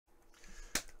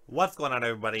What's going on,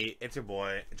 everybody? It's your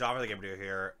boy, GamerDuo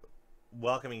here,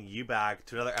 welcoming you back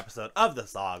to another episode of the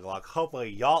Sagalocke. Hopefully,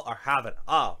 y'all are having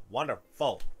a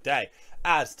wonderful day.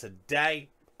 As today,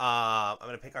 I'm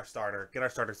gonna pick our starter, get our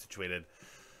starter situated.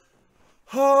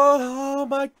 Oh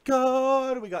my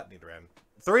god, we got Nidoran.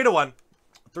 3-1.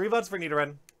 3 votes for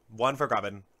Nidoran, 1 for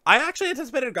Grubbin. I actually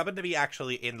anticipated Grubbin to be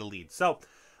actually in the lead. So,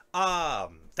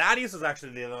 Thaddeus was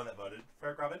actually the other one that voted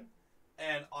for Grubbin.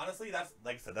 And honestly, that's,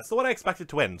 like I said, that's the one I expected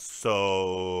to win.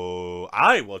 So,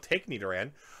 I will take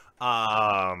Nidoran.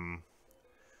 I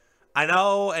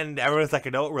know, and everyone's like,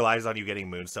 I know it relies on you getting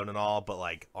Moonstone and all, but,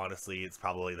 like, honestly, it's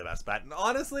probably the best bet. And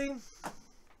honestly,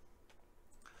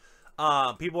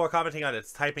 people are commenting on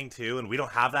its typing too, and we don't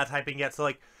have that typing yet. So,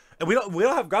 like, and we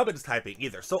don't have Grubbin's typing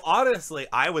either. So, honestly,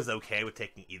 I was okay with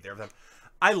taking either of them.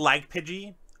 I like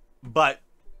Pidgey, but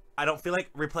I don't feel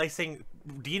like replacing...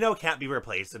 Dino can't be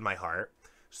replaced in my heart,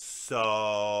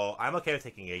 so I'm okay with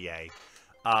taking a yay.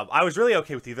 I was really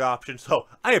okay with either option, so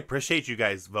I appreciate you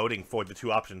guys voting for the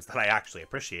 2 options that I actually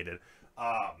appreciated,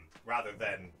 rather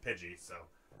than Pidgey. So,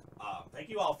 thank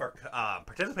you all for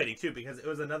participating too, because it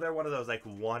was another one of those like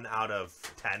 1 out of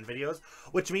 10 videos,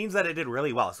 which means that it did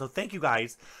really well. So thank you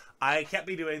guys. I can't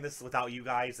be doing this without you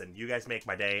guys, and you guys make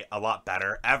my day a lot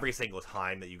better every single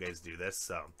time that you guys do this.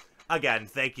 So. Again,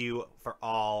 thank you for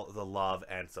all the love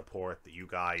and support that you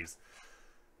guys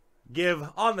give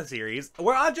on the series.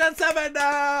 We're on Gen 7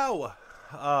 now!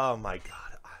 Oh my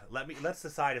god. Let's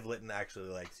decide if Litten actually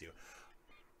likes you.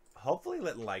 Hopefully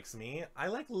Litten likes me. I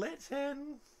like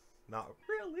Litten. Not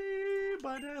really,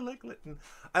 but I like Litten.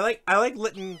 I like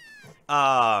Litten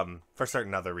for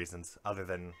certain other reasons other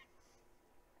than,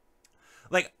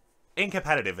 like, in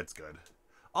competitive it's good.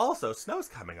 Also, snow's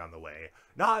coming on the way.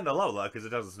 Not in Alola, because it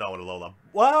doesn't snow in Alola.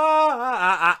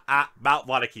 About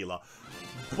 1 kilo.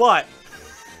 But,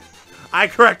 I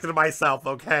corrected myself,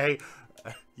 okay?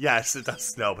 Yes, it does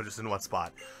snow, but just in 1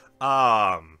 spot.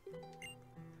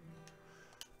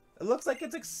 It looks like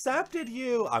it's accepted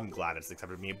you. I'm glad it's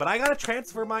accepted me, but I gotta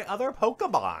transfer my other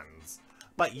Pokemons.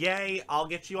 But yay, I'll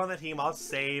get you on the team. I'll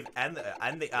save, not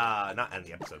end the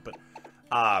episode, but,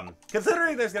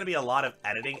 considering there's gonna be a lot of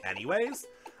editing anyways,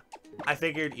 I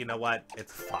figured, you know what,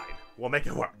 it's fine. We'll make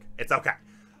it work. It's okay.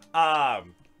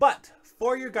 But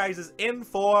for your guys'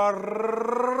 information,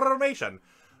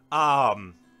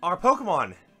 our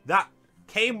Pokemon that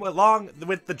came along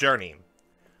with the journey,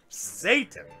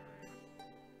 Satan,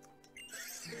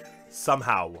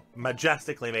 somehow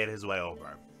majestically made his way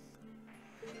over.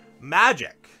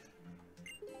 Magic.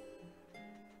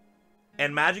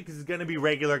 And Magic is going to be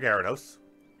regular Gyarados.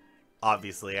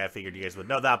 Obviously, I figured you guys would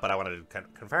know that, but I wanted to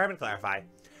confirm and clarify.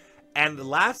 And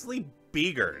lastly,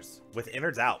 Beegers with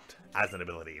Innards Out as an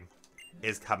ability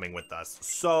is coming with us.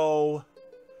 So,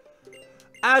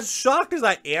 as shocked as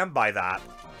I am by that,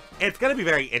 it's going to be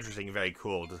very interesting and very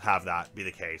cool to have that be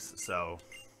the case. So,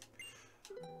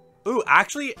 ooh,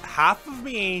 actually, half of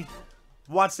me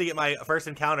wants to get my first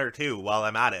encounter too while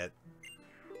I'm at it.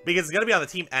 Because it's going to be on the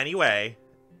team anyway.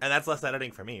 And that's less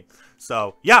editing for me.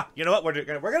 So, yeah, you know what? We're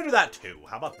gonna do that too.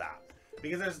 How about that?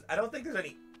 Because I don't think there's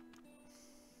any...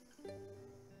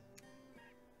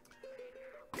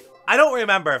 I don't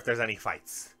remember if there's any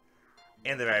fights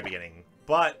in the very beginning.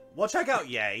 But we'll check out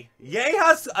Yay. Yay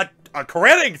has a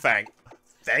critting thing.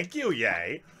 Thank you,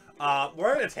 Yay.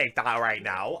 We're gonna take that right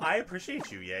now. I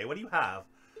appreciate you, Yay. What do you have?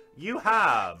 You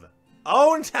have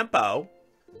Own Tempo.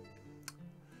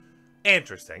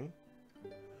 Interesting.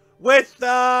 With, that's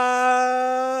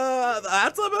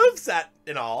a moveset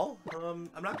and all. I'm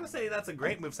not gonna say that's a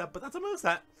great moveset, but that's a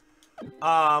moveset.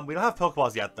 We don't have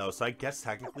Pokeballs yet, though, so I guess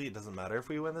technically it doesn't matter if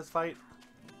we win this fight.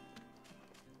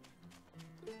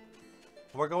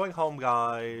 We're going home,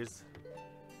 guys.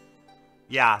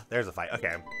 Yeah, there's a fight.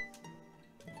 Okay.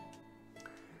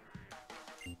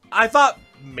 I thought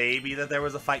maybe that there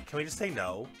was a fight. Can we just say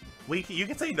no? You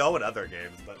can say no in other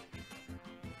games, but...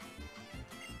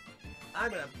 I'm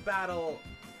gonna battle.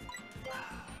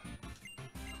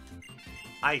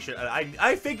 I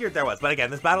figured there was, but again,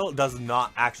 this battle does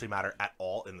not actually matter at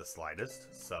all in the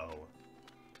slightest, so.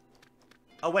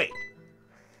 Oh, wait.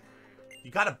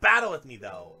 You gotta battle with me,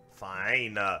 though.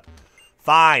 Fine.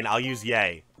 Fine, I'll use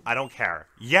Yay. I don't care.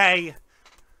 Yay!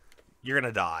 You're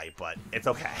gonna die, but it's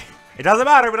okay. It doesn't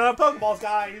matter, we don't have Pokeballs,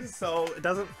 guys, so it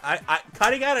doesn't.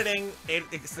 Cutting editing,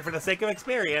 for the sake of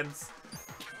experience.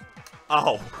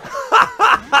 Oh.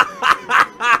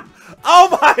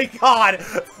 Oh my god!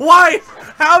 Why?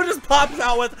 How it just pops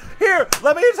out with... Here,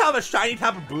 let me just have a shiny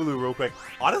Tapu Bulu real quick.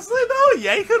 Honestly, though,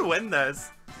 Yay could win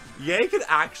this. Yay could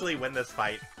actually win this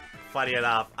fight. Funny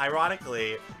enough.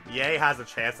 Ironically, Yay has a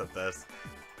chance at this.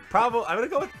 Probably, I'm gonna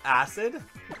go with Acid.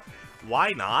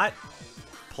 Why not?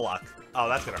 Pluck. Oh,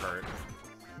 that's gonna hurt.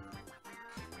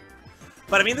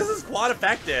 But I mean, this is quad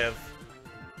effective.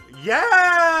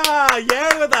 Yeah!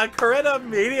 Yay with a crit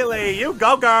immediately. You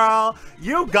go, girl.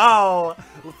 You go.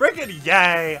 Freaking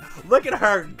yay. Look at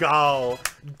her go.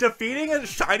 Defeating a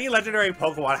shiny legendary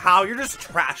Pokemon. How? You're just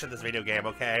trash in this video game,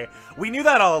 okay? We knew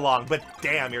that all along, but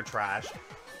damn, you're trash.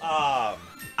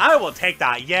 I will take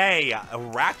that. Yay.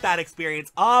 Rack that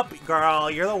experience up, girl.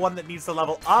 You're the one that needs to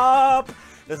level up.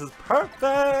 This is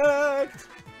perfect.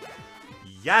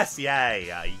 Yes, yay.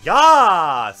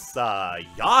 Yes.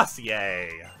 Yes,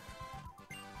 yay.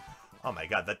 Oh my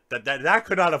god, that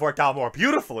could not have worked out more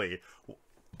beautifully.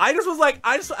 I just was like,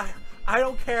 I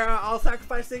don't care. I'll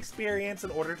sacrifice the experience in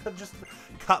order to just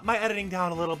cut my editing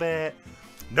down a little bit.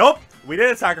 Nope, we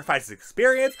didn't sacrifice the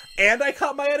experience, and I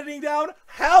cut my editing down.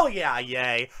 Hell yeah,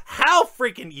 yay. Hell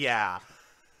freaking yeah.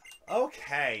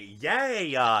 Okay,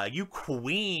 yay, you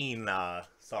queen.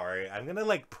 Sorry, I'm gonna,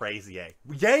 like, praise Yay.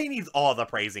 Yay needs all the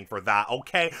praising for that,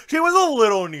 okay? She was a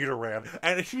little Nidoran,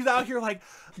 and she's out here like,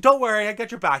 don't worry, I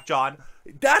got your back, John.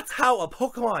 That's how a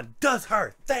Pokemon does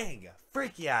her thing.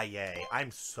 Freak yeah, Yay.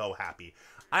 I'm so happy.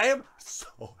 I am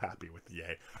so happy with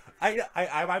Yay.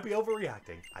 I might be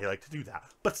overreacting. I like to do that.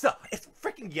 But still, it's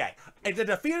freaking Yay. And it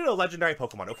defeated a legendary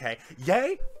Pokemon, okay?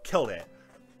 Yay killed it.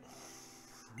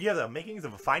 You have the makings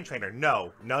of a fine trainer.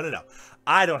 No.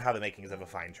 I don't have the makings of a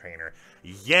fine trainer.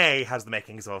 Yay has the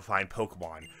makings of a fine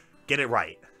Pokemon. Get it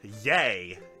right.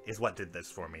 Yay is what did this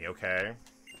for me, okay?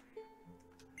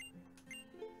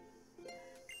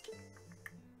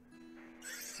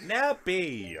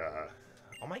 Nebby!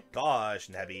 Oh my gosh,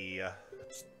 Nebby.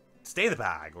 Stay in the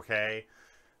bag, okay?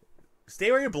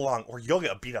 Stay where you belong, or you'll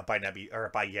get beat up by Nebby, or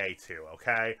by Yay too,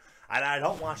 okay? And I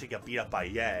don't want you to get beat up by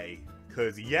Yay,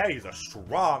 because Yay is a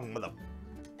strong mother...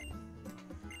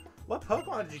 What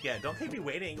Pokemon did you get? Don't keep me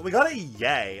waiting. We got a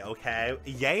Yay, okay?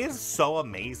 Yay is so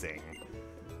amazing.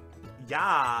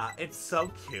 Yeah, it's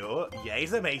so cute.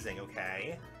 Yay's amazing,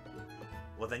 okay?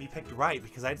 Well, then you picked right,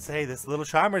 because I'd say this little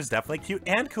Charmer is definitely cute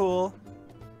and cool.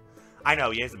 I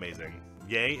know, Yay's amazing.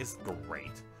 Yay is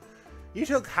great. You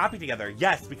should look happy together.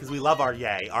 Yes, because we love our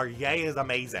Yay. Our Yay is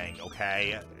amazing,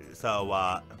 okay?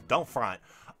 So, don't front.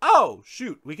 Oh,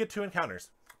 shoot, we get 2 encounters.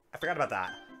 I forgot about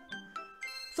that.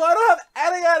 So I don't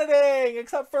have any editing,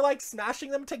 except for, like,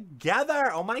 smashing them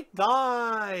together. Oh my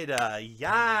god.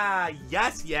 Yeah,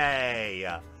 yes, Yay.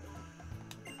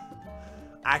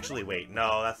 Actually, wait,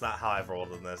 no, that's not how I've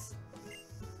rolled on this.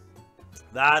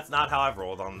 That's not how I've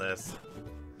rolled on this.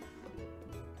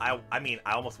 I mean,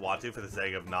 I almost want to for the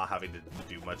sake of not having to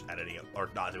do much editing, or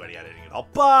not do any editing at all,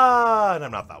 but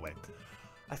I'm not that way.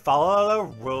 I follow the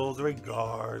rules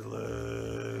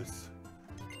regardless.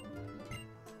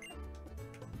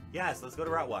 Yes, let's go to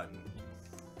Route 1.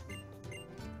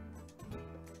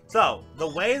 So, the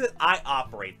way that I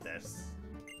operate this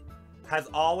has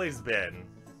always been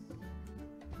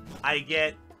I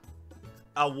get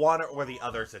a one or the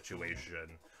other situation.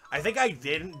 I think I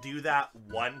didn't do that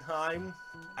one time.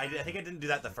 I think I didn't do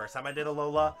that the first time I did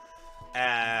Alola.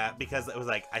 Because it was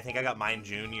like, I think I got mine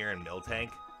Junior and Miltank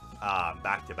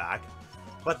back to back.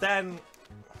 But then...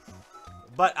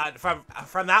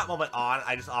 from that moment on,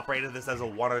 I just operated this as a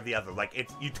one or the other. Like,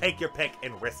 it's you take your pick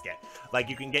and risk it. Like,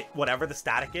 you can get whatever the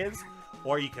static is,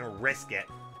 or you can risk it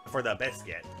for the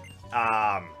biscuit.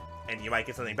 And you might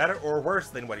get something better or worse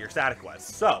than what your static was.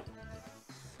 So,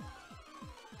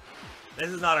 this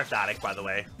is not our static, by the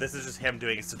way. This is just him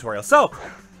doing his tutorial. So,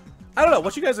 I don't know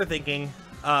what you guys are thinking,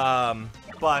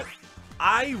 but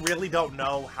I really don't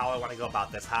know how I want to go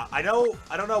about this. I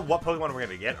don't know what Pokemon we're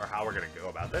gonna get or how we're gonna go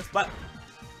about this, but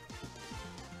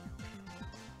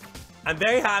I'm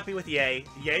very happy with Yay.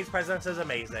 Yay's presence is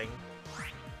amazing.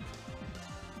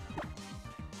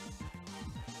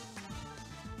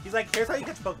 He's like, here's how you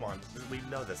catch Pokemon. We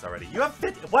know this already. You have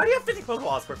 50. Why do you have 50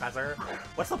 Pokeballs, Professor?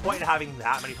 What's the point of having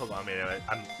that many Pokemon? I mean,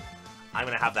 I'm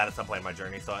gonna have that at some point in my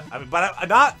journey. So, I mean, but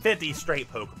not 50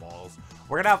 straight Pokeballs.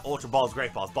 We're gonna have Ultra Balls,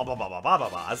 Great Balls, blah blah blah blah blah blah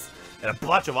blahs, and a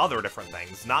bunch of other different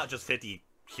things. Not just 50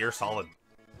 pure solid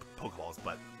Pokeballs,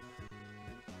 but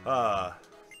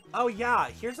oh yeah,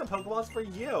 here's some Pokeballs for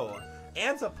you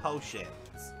and some potions.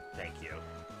 Thank you.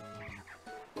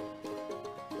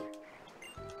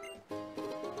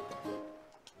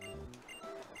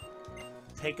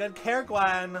 Take good care,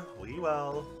 Gwen. We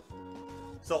will.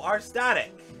 So our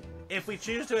static, if we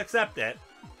choose to accept it,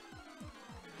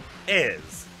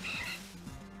 is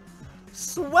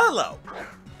Swellow.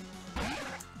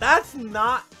 That's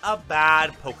not a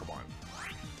bad Pokemon.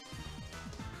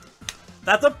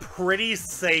 That's a pretty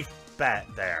safe bet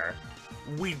there.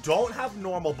 We don't have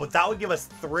normal, but that would give us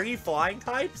 3 flying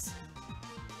types.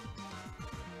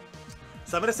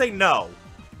 So I'm going to say no.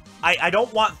 I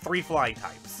don't want 3 flying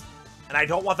types. And I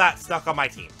don't want that stuck on my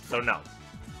team. So no.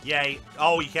 Yay.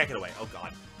 Oh, you can't get away. Oh,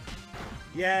 God.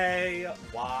 Yay.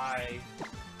 Why?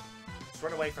 Just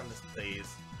run away from this,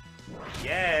 please.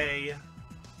 Yay.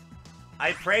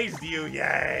 I praised you.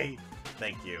 Yay.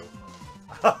 Thank you.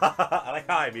 I like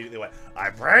how I immediately went, I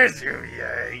praise you.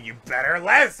 Yay. You better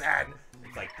listen.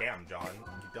 It's like, damn, John.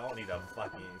 You don't need to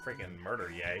freaking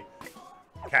murder Yay.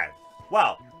 Okay.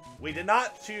 Well, we did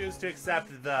not choose to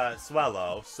accept the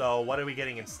Swellow, so what are we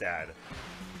getting instead?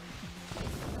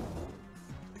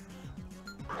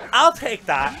 I'll take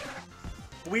that.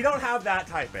 We don't have that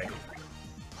typing.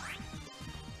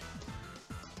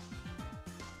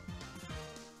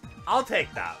 I'll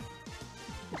take that.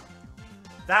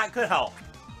 That could help.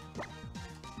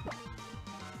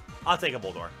 I'll take a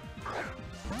Bulldor.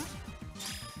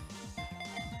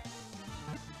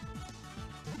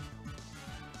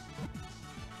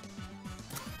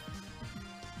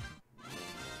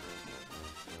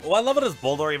 What level does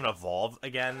Bulldor even evolve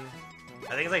again?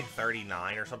 I think it's like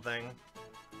 39 or something.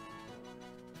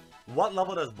 What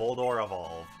level does Bulldor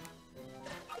evolve?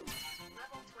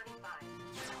 Level 25.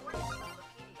 According to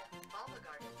Wikipedia,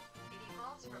 Bulbagarden, it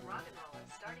evolves from Roggenrola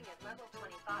starting at level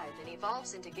 25 and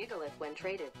evolves into Gigalith when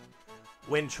traded.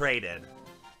 When traded.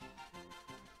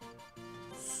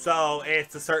 So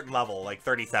it's a certain level, like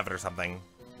 37 or something.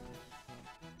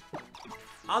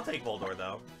 I'll take Bulldor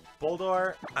though.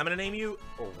 Bulldor, I'm gonna name you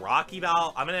I'm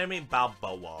gonna name you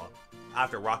Balboa.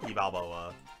 After Rocky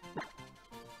Balboa.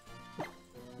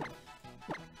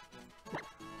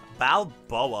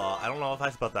 Balboa. I don't know if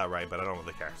I spelled that right, but I don't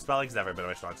really care. Spelling's never been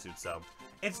my strong suit, so.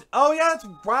 It's, oh yeah, that's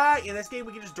right! In this game,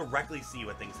 we can just directly see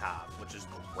what things have, which is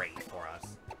great for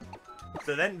us.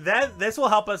 So then this will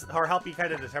help us, or help you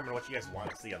kind of determine what you guys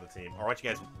want to see on the team, or what you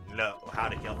guys know how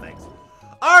to kill things.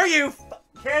 Are you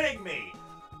kidding me?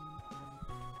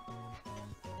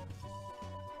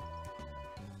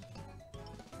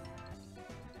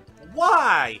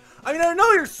 Why? I mean, I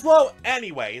know you're slow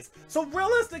anyways, so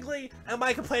realistically, am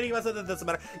I complaining about something that doesn't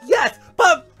matter? Yes,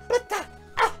 but that...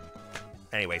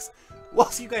 Anyways, we'll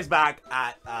see you guys back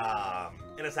at,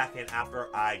 in a second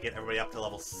after I get everybody up to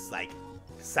level, like,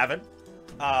 7.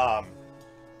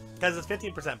 Because it's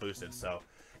 15% boosted, so,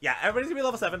 yeah, everybody's gonna be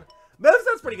level 7.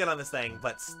 Moveset's pretty good on this thing,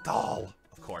 but stall,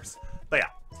 of course. But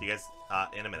yeah, see you guys,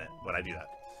 in a minute when I do that.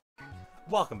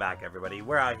 Welcome back, everybody.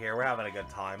 We're out here. We're having a good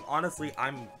time. Honestly,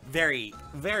 I'm very,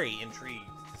 very intrigued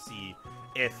to see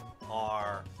if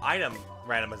our item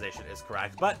randomization is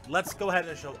correct. But let's go ahead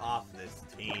and show off this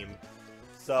team.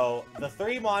 So, the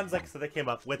 3 mons that came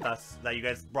up with us, that you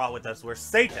guys brought with us, were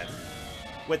Satan,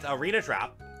 with Arena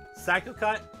Trap, Psycho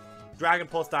Cut, Dragon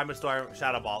Pulse, Diamond Storm,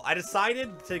 Shadow Ball. I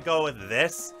decided to go with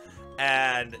this,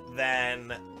 and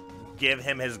then give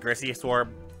him his Grisius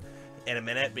Orb in a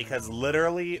minute, because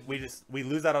literally we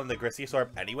lose out on the Grisius Orb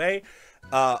anyway,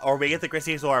 or we get the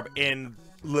Grisius Orb in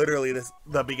literally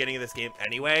the beginning of this game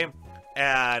anyway,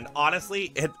 and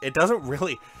honestly it doesn't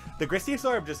really, the Grisius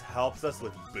Orb just helps us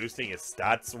with boosting his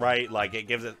stats, right? Like it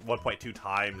gives it 1.2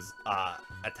 times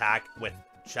attack with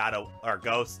Shadow or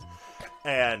Ghost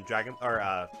and Dragon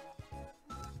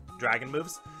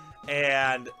moves,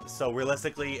 and so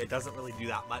realistically it doesn't really do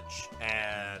that much,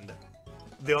 and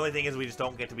the only thing is we just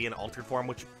don't get to be in altered form,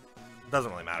 which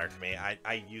doesn't really matter to me.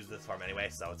 I use this form anyway,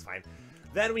 so it's fine.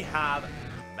 Then we have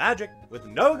Magic with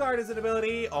no guard as an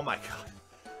ability. Oh my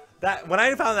god. When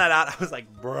I found that out, I was like,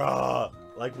 bruh,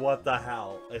 like what the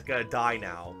hell? It's gonna die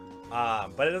now.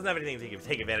 But it doesn't have anything to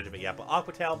take advantage of it yet. But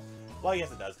Aqua Tail, well,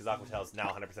 yes it does, because Aqua Tail is now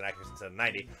 100% accuracy instead of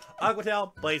 90. Aqua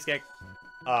Tail, Blaze Kick,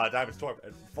 Diamond Storm,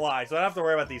 and Fly. So I don't have to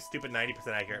worry about these stupid 90%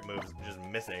 accurate moves just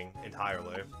missing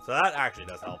entirely. So that actually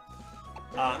does help.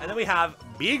 And then we have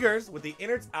Beegers with the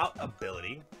Innards Out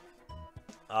ability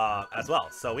as well.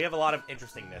 So we have a lot of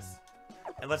interestingness.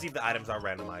 And let's see if the items are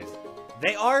randomized.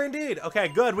 They are indeed. Okay,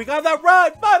 good. We got that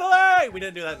right, finally! We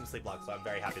didn't do that in Sleeplock, so I'm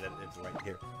very happy that it's right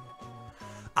here.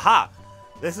 Aha!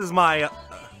 This is my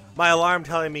my alarm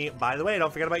telling me, by the way,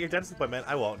 don't forget about your dentist appointment.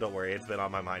 I won't, don't worry. It's been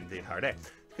on my mind the entire day.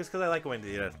 Just because I like going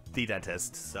to the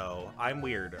dentist, so I'm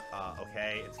weird.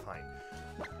 Okay, it's fine.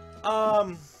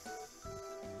 I'm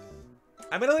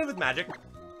gonna live with Magic.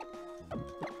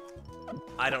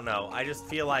 I don't know. I just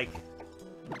feel like...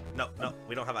 No,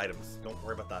 we don't have items. Don't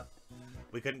worry about that.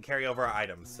 We couldn't carry over our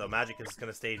items, so Magic is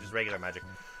gonna stay just regular Magic.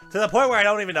 To the point where I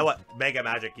don't even know what Mega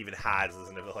Magic even has as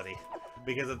an ability.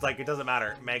 Because it's like, it doesn't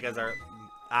matter. Megas are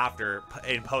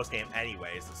in post-game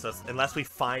anyways. So unless we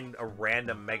find a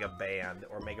random Mega Band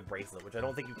or Mega Bracelet, which I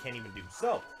don't think you can even do.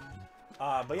 So,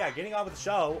 But yeah, getting on with the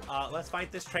show, let's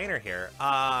fight this trainer here.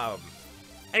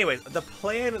 Anyways, the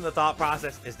plan and the thought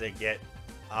process is to get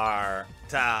to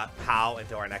POW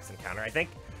into our next encounter. I think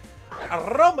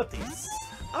Aromatisse.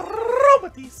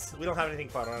 Aromatisse. We don't have anything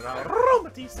fun on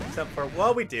Aromatisse except for,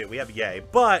 well, we do. We have Yay,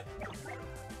 but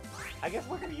I guess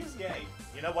we're gonna use Yay.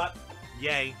 You know what?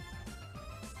 Yay.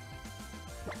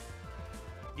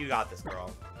 You got this,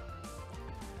 girl.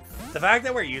 The fact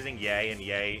that we're using Yay and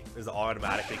Yay is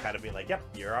automatically kind of being like, yep,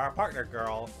 you're our partner,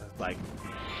 girl. It's like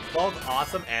both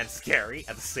awesome and scary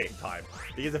at the same time.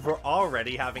 Because if we're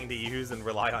already having to use and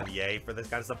rely on Yay for this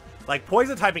kind of stuff, like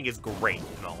poison typing is great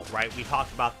and all, right? We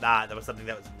talked about that. That was something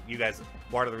that was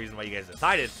part of the reason why you guys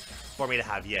decided for me to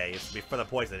have Yay is for the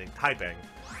poisoning typing.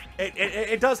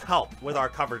 It does help with our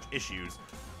coverage issues,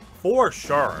 for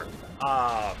sure.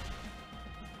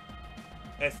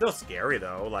 It's still scary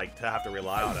though, like to have to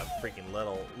rely on a freaking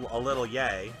little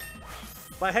Yay.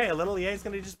 But hey, a little Yay is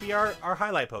gonna just be our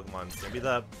highlight Pokemon. It's gonna be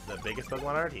the biggest Pokemon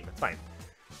on our team. It's fine.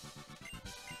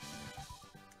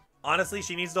 Honestly,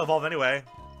 she needs to evolve anyway,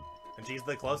 and she's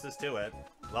the closest to it.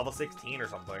 Level 16 or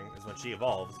something is when she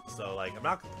evolves. So like, I'm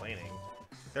not complaining.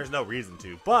 There's no reason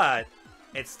to, but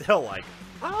it's still like,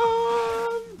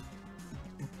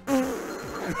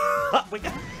 we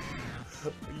got.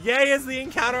 Yay is the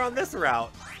encounter on this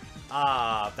route.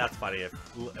 That's funny. If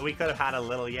we could have had a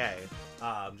little Yay,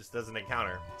 just as an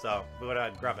encounter. So we would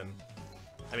have had Grubbin.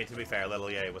 I mean, to be fair, little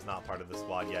Yay was not part of the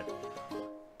squad yet.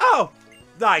 Oh,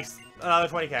 nice. Another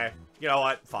 20k. You know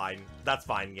what? Fine. That's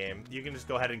fine, game. You can just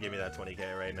go ahead and give me that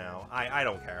 20k right now. I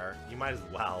don't care. You might as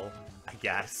well, I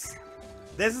guess.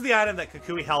 This is the item that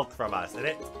Kukui held from us, and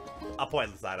it's a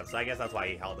pointless item, so I guess that's why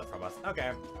he held it from us.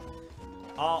 Okay.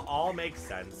 All makes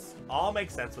sense. All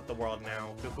makes sense with the world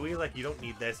now. Kukui's like, you don't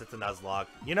need this, it's a Nuzlocke.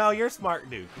 You know, you're a smart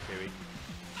dude, Kukui.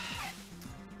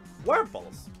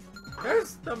 Wurmples.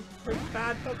 There's some pretty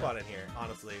bad Pokemon in here,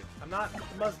 honestly. I'm not the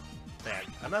most fan.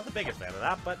 I'm not the biggest fan of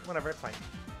that, but whatever, it's fine.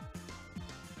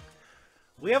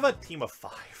 We have a team of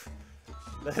 5.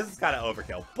 This is kind of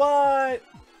overkill, but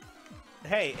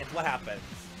hey, it's what happens.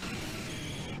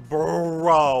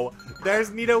 Bro, there's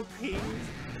Nidokings.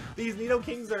 These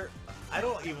Nidokings are... I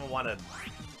don't even want to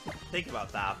think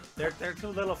about that. They're too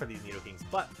little for these Nidokings,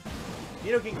 but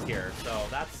Nidoking's here, so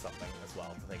that's something as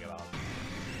well to think about.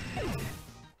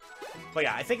 But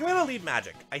yeah, I think we're gonna lead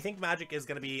Magic. I think Magic is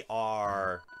gonna be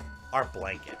our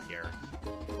blanket here.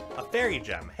 A Fairy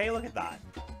Gem. Hey, look at that.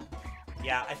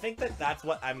 Yeah, I think that's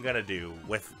what I'm gonna do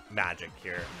with Magic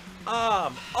here.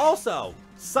 Also,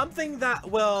 something that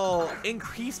will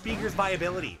increase Beaker's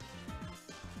viability.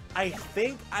 I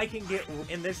think I can get,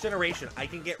 in this generation, I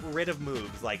can get rid of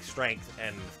moves like Strength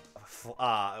and,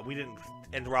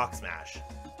 and Rock Smash.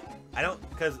 I don't,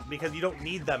 because you don't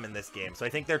need them in this game, so I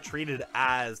think they're treated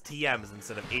as TMs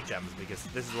instead of HMs, because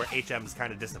this is where HMs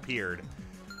kind of disappeared.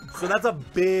 So that's a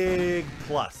big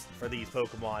plus for these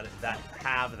Pokemon that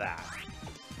have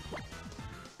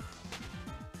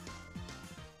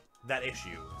that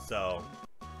issue, so...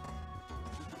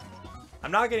 I'm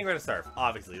not getting rid of Surf,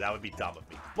 obviously, that would be dumb of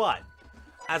me. But,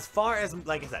 as far as,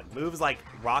 like I said, moves like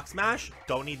Rock Smash,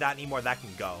 don't need that anymore, that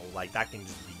can go. Like, that can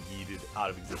just be yeeted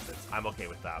out of existence. I'm okay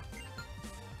with that.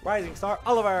 Rising Star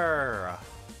Oliver!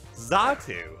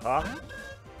 Xatu, huh?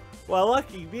 Well,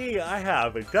 lucky me, I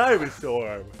have a Diamond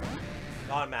Storm!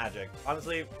 On Magic.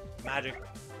 Honestly, Magic,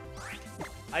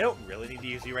 I don't really need to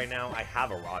use you right now. I have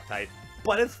a Rock type,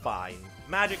 but it's fine.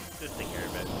 Magic, just take care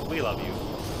of it. We love you.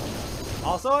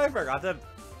 Also, I forgot to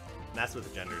mess with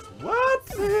the genders.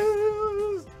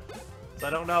 Whoopsies! So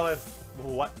I don't know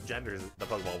what genders the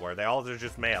Pokemon were. They all are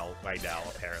just male right now,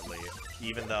 apparently.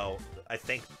 Even though I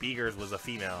think Beegers was a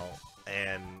female,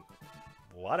 and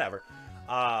whatever.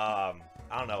 I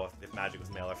don't know if Magic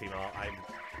was male or female.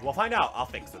 We'll find out. I'll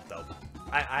fix it, though.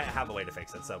 I have a way to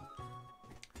fix it, so...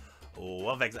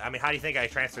 We'll fix it. I mean, how do you think I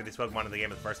transferred these Pokemon to the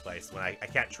game in the first place when I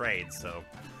can't trade, so...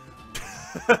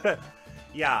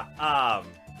 Yeah,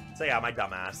 so yeah, my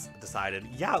dumbass decided,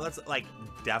 yeah, let's, like,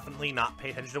 definitely not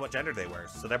pay attention to what gender they were.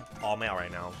 So they're all male right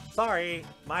now. Sorry,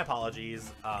 my apologies.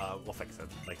 We'll fix it.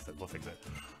 Like I said, we'll fix it.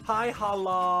 Hi,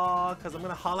 holla, because I'm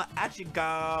gonna holla at you,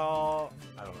 girl.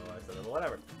 I don't know why I said it, but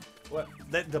whatever.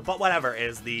 But whatever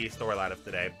is the storyline of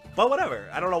today. But whatever.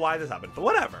 I don't know why this happened, but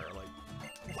whatever. Like,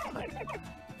 it's fine.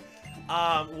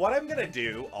 What I'm gonna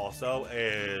do also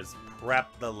is prep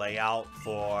the layout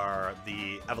for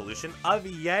the evolution of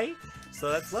Yay.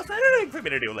 So that's anything for me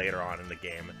to do later on in the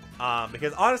game.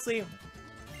 Because honestly,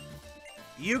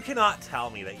 you cannot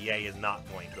tell me that Yay is not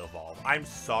going to evolve. I'm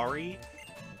sorry.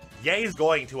 Yay is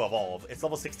going to evolve. It's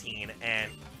level 16,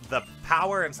 and the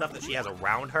power and stuff that she has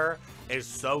around her is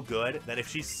so good that if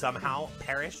she somehow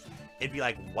perished, it'd be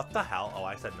like, what the hell? Oh,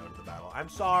 I said no to the battle. I'm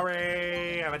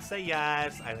sorry. I meant to say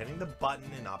yes. I'm hitting the button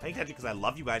and not paying attention because I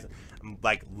love you guys. I'm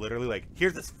like, literally like,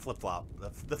 here's this flip-flop.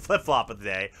 The flip-flop of the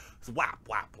day. It's whap,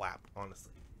 whap, whap,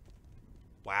 honestly.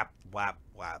 Whap, whap,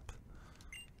 whap.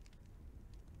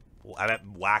 Well, I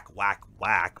meant whack, whack,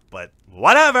 whack, but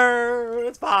whatever.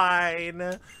 It's fine.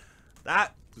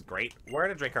 That was great. We're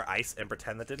gonna drink our ice and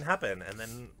pretend that didn't happen. And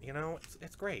then, you know,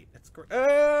 it's great. It's great.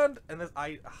 And this,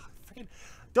 freaking...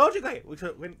 Don't you guys,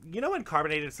 when you know when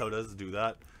carbonated sodas do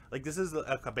that? Like, this is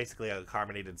basically a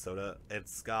carbonated soda.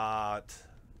 It's got,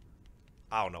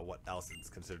 I don't know what else it's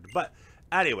considered, but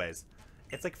anyways,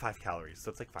 it's like 5 calories, so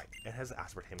it's like fine. It has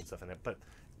aspartame and stuff in it, but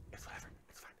it's whatever.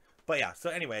 It's fine. But yeah, so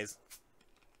anyways,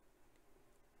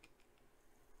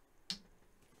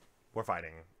 we're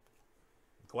fighting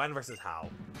Gwen versus Hal.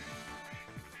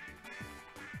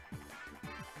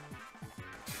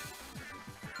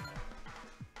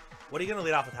 What are you going to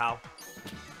lead off with, Hal?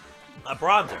 A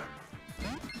bronzer.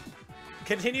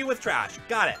 Continue with trash.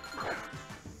 Got it.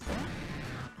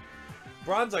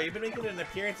 Bronzer, you've been making an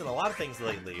appearance in a lot of things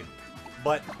lately,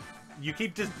 but you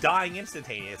keep just dying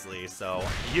instantaneously, so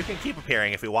you can keep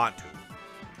appearing if you want to.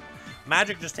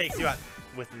 Magic just takes you out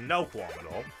with no qualm at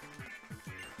all.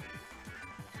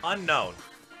 Unknown.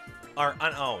 Or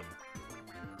unowned.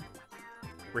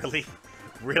 Really?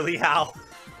 Really, Hal?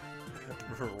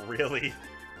 Really?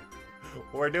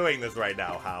 We're doing this right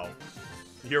now, Hal.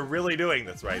 You're really doing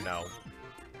this right now.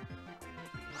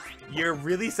 You're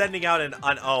really sending out an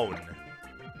unowned.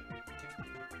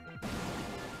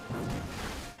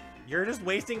 You're just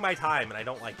wasting my time, and I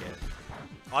don't like it.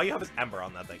 All you have is Ember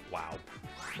on that thing. Wow.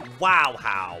 Wow,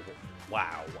 Hal.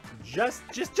 Wow. Just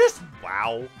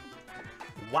wow.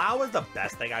 Wow is the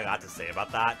best thing I got to say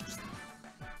about that. Just...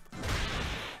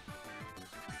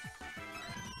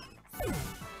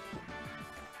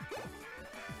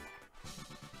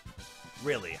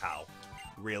 Really, Hal?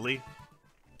 Really?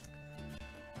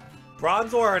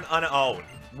 Bronzor or an unowned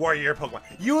warrior Pokemon.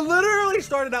 You literally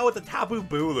started out with a Tapu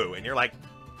Bulu, and you're like,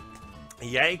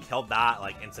 Yay killed that,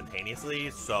 like, instantaneously,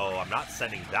 so I'm not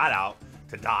sending that out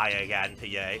to die again to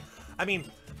Yay. I mean,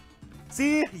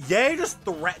 see, Yay just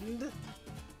threatened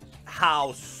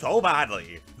Hal so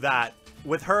badly that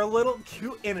with her little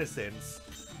cute innocence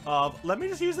of, let me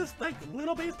just use this, like,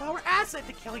 little base power asset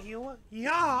to kill you,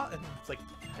 yeah, and it's like,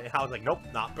 Hal's like, nope,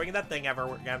 not bringing that thing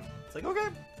ever again. It's like, okay.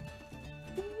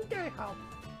 Okay, Hal.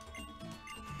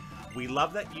 We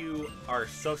love that you are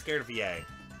so scared of Yay.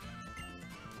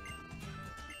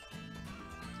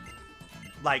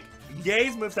 Like,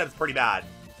 Yay's moveset is pretty bad.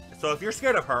 So if you're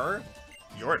scared of her,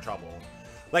 you're in trouble.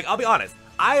 Like, I'll be honest,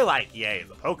 I like Yay as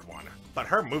a Pokemon, but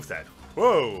her moveset,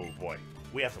 whoa, boy.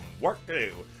 We have some work to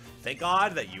do. Thank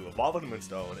God that you evolve with the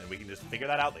Moonstone, and we can just figure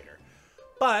that out later.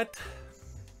 But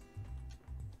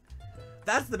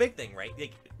that's the big thing, right?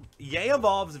 Like, Yay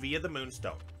evolves via the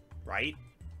Moonstone, right?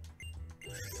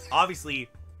 Obviously,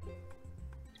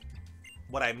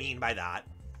 what I mean by that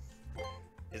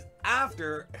is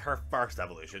after her first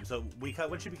evolution, so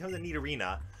when she becomes a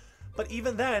Nidorina, but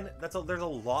even then, there's a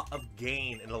lot of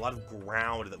gain and a lot of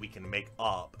ground that we can make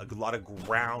up, a lot of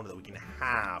ground that we can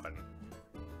have,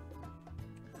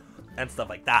 and stuff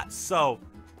like that. So,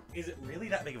 is it really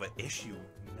that big of an issue?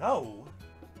 No.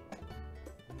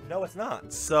 No, it's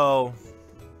not. So,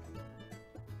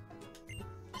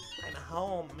 I'm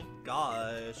home. Oh my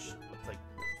gosh. It's like,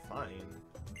 fine.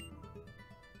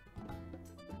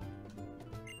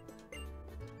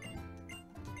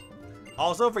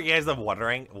 Also, for you guys that are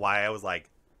wondering why I was like,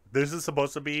 this is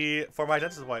supposed to be for my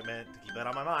dentist appointment, to keep that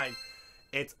on my mind,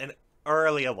 it's an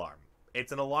early alarm.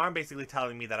 It's an alarm basically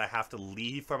telling me that I have to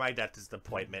leave for my dentist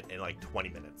appointment in like 20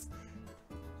 minutes.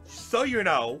 So you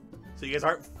know, so you guys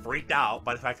aren't freaked out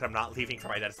by the fact that I'm not leaving for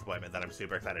my dentist appointment that I'm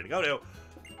super excited to go to.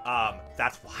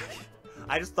 That's why.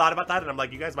 I just thought about that and I'm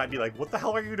like, you guys might be like, what the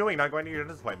hell are you doing not going to your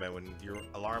dentist appointment when your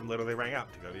alarm literally rang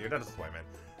out to go to your dentist appointment?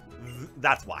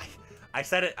 That's why. I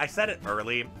said it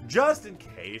early, just in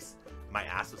case my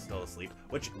ass was still asleep,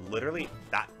 which literally,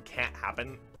 that can't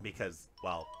happen because,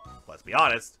 well, let's be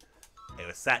honest, it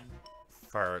was set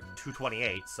for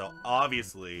 2:28, so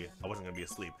obviously I wasn't going to be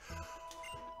asleep.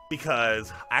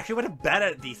 Because I actually went to bed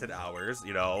at decent hours,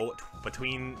 you know,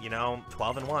 between,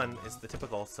 12 and 1 is the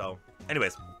typical, so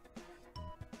anyways.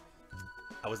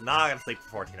 I was not going to sleep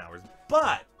for 14 hours,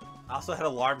 but I also had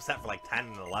an alarm set for like 10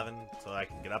 and 11 so I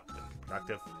can get up and be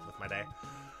productive with my day.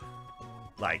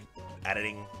 Like,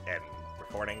 editing and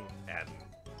recording, and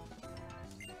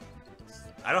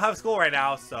I don't have school right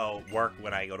now, so work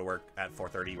when I go to work at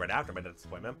 4:30 right after my dentist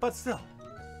appointment, but still,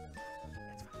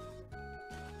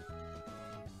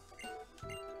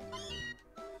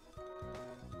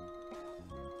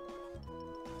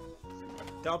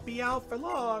 Don't be out for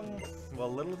long.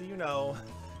 Well, little do you know,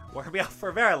 we're gonna be out for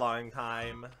a very long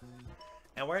time.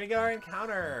 And we're gonna get our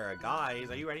encounter. Guys,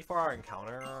 are you ready for our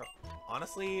encounter?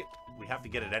 Honestly, we have to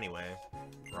get it anyway,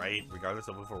 right? Regardless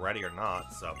of if we're ready or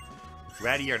not. So,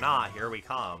 ready or not, here we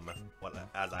come. What,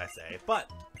 as I say.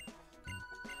 But,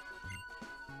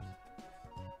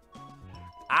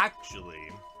 actually,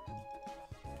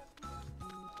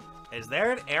 is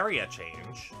there an area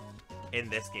change in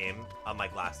this game,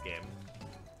 unlike last game?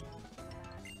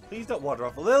 Please don't water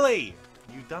off Lily!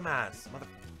 You dumbass, mother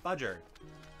fudger.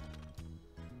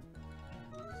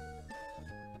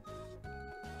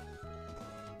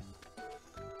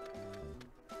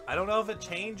 I don't know if it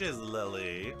changes,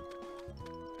 Lily.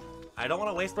 I don't want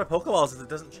to waste my Pokeballs since it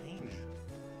doesn't change.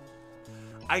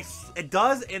 It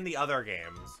does in the other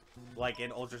games, like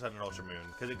in Ultra Sun and Ultra Moon,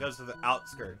 because it goes to the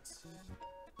outskirts.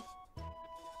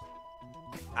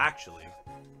 Actually,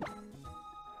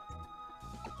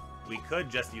 we could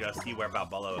just, you know, see where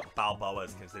Balboa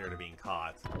is considered being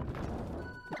caught.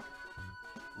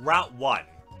 Route 1.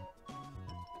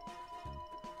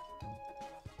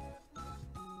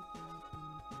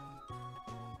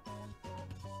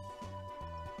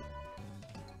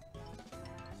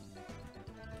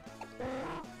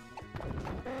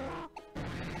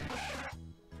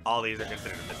 All these are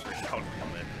considered mysteries.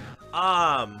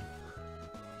 I'm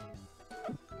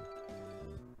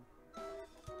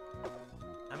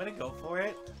gonna go for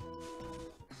it.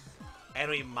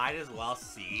 And we might as well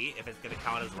see if it's gonna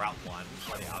count as Route 1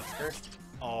 for the outskirts.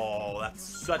 Oh, that's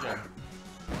such a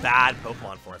bad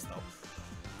Pokemon for us,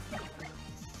 though.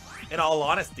 In all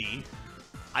honesty,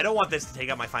 I don't want this to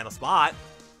take up my final spot.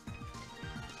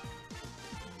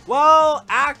 Well,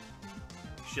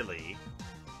 actually,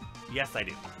 yes, I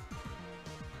do.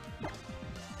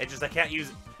 It's just I can't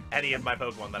use any of my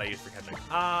Pokemon that I use for catching.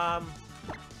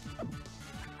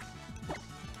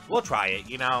 We'll try it,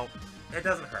 you know. It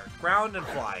doesn't hurt. Ground and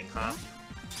flying, huh?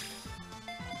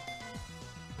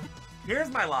 Here's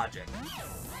my logic.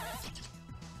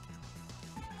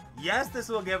 Yes, this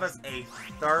will give us a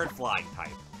third flying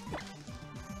type.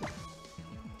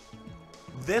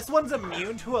 This one's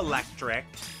immune to electric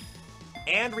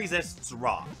and resists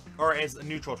rock, or is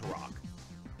neutral to rock.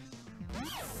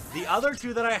 The other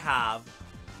two that I have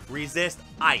resist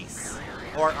ice,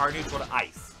 or are neutral to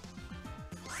ice.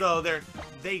 So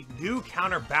they do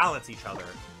counterbalance each other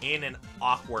in an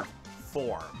awkward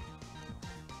form.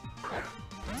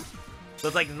 So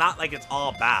it's like not like it's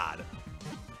all bad.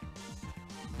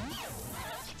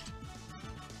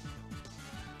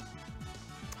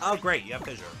 Oh great, you have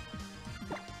Fissure.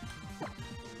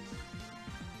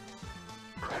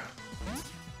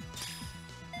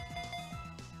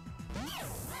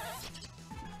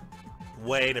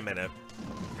 Wait a minute.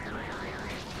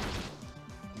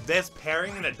 This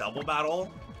pairing in a double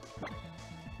battle,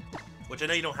 which I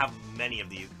know you don't have many of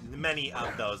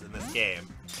those in this game,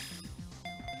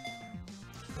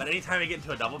 but anytime you get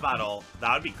into a double battle,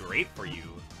 that would be great for you.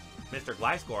 Mr.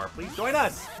 Gliscor, please join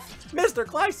us! Mr.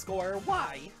 Gliscor,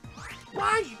 why?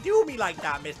 Why you do me like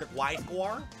that, Mr.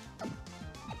 Gliscor?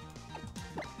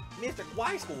 Mr.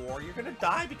 Gliscor, you're gonna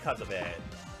die because of it.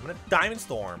 I'm gonna Diamond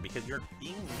Storm because you're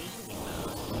being mean.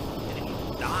 And if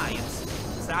you die, it's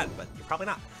sad, but you're probably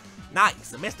not.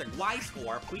 Nice, Mr.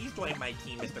 Gliscor, please join my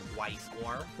team, Mr.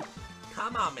 Gliscor.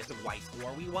 Come on, Mr.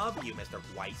 Gliscor, we love you, Mr.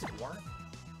 Gliscor.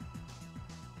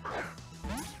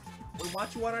 We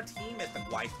want you on our team, Mr.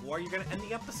 Gliscor. You're gonna end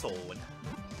the episode.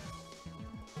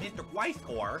 Mr.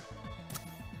 Gliscor.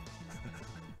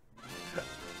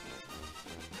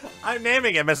 I'm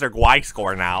naming it Mr.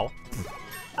 Gliscor now.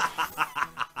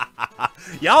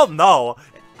 Y'all know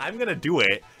I'm gonna do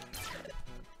it.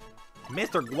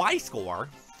 Mr. Gliscor.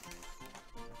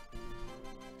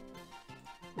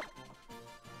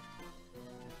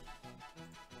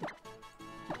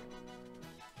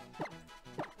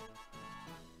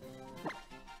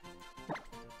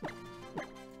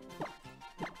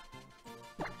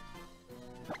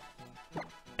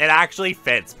 It actually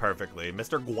fits perfectly.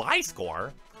 Mr.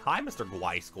 Gliscor. Hi, Mr.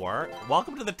 Gliscor.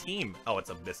 Welcome to the team. Oh, it's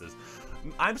a Mrs.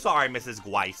 I'm sorry, Mrs.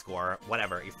 Gliscor.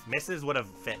 Whatever. If Mrs. would have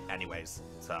fit anyways,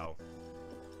 so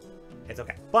it's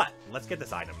okay. But let's get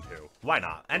this item too. Why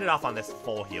not? End it off on this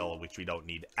full heal, which we don't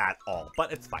need at all,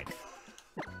 but it's fine.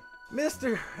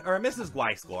 Mr. or Mrs.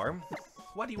 Gliscor,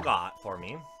 what do you got for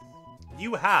me?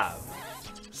 You have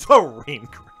Serene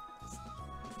Grace.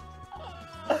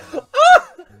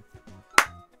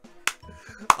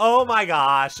 Oh my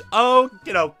gosh.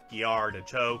 Okie dokie,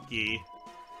 artichoke.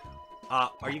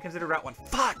 Are you considered Route 1?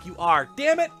 Fuck, you are.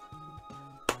 Damn it.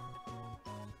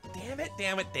 Damn it,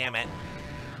 damn it, damn it.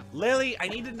 Lily, I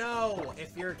need to know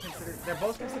if you're considered... They're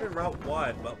both considered Route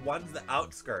 1, but one's the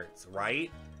outskirts,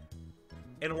 right?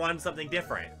 And one's something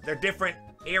different. They're different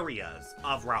areas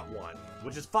of Route 1,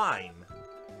 which is fine.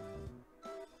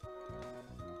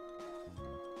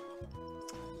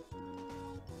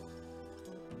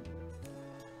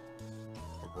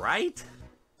 Right?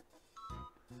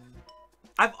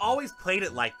 I've always played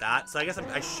it like that, so I guess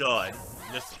I should,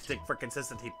 just for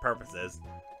consistency purposes.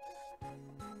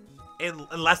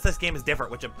 Unless this game is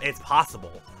different, which it's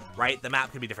possible, right? The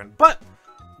map could be different, but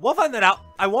we'll find that out.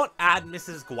 I won't add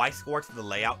Mrs. Gweiscore to the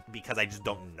layout because I just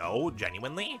don't know,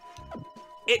 genuinely.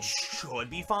 It should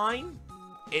be fine.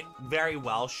 It very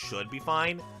well should be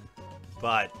fine,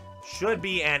 but should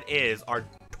be and is are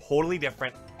totally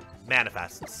different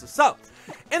manifests. So,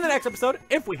 in the next episode,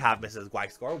 if we have Mrs.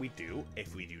 Gweiscore, we do.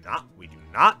 If we do not, we do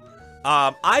not.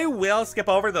 I will skip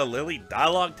over the Lily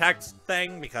dialogue text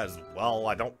thing because, well,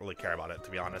 I don't really care about it, to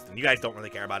be honest. And you guys don't really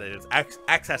care about it. It's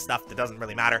excess stuff that doesn't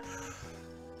really matter.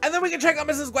 And then we can check out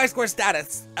Mrs. Gweiscore's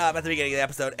status at the beginning of the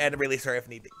episode and release her if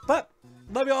need be. But,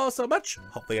 love you all so much.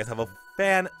 Hopefully you guys have a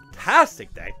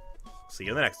fantastic day. See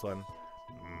you in the next one.